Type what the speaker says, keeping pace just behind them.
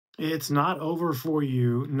It's not over for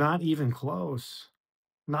you, not even close.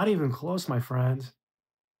 Not even close, my friends.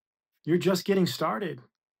 You're just getting started.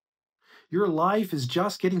 Your life is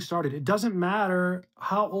just getting started. It doesn't matter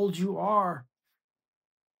how old you are.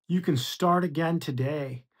 You can start again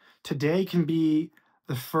today. Today can be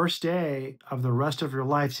the first day of the rest of your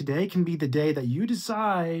life. Today can be the day that you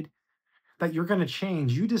decide that you're going to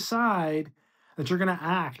change. You decide that you're going to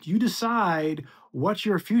act. You decide what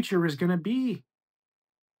your future is going to be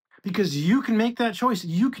because you can make that choice.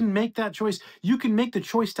 You can make that choice. You can make the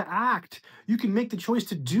choice to act. You can make the choice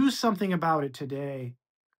to do something about it today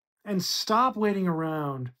and stop waiting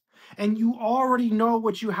around. And you already know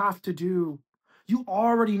what you have to do. You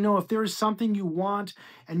already know if there is something you want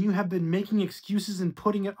and you have been making excuses and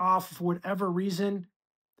putting it off for whatever reason,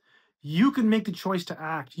 you can make the choice to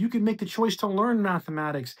act. You can make the choice to learn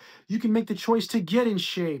mathematics. You can make the choice to get in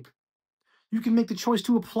shape. You can make the choice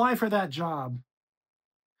to apply for that job.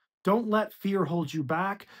 Don't let fear hold you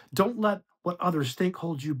back. Don't let what others think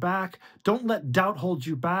hold you back. Don't let doubt hold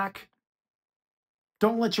you back.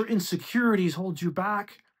 Don't let your insecurities hold you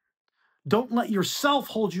back. Don't let yourself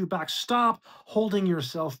hold you back. Stop holding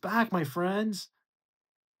yourself back, my friends.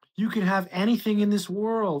 You can have anything in this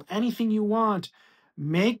world, anything you want.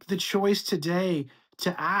 Make the choice today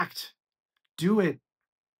to act. Do it.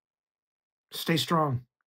 Stay strong.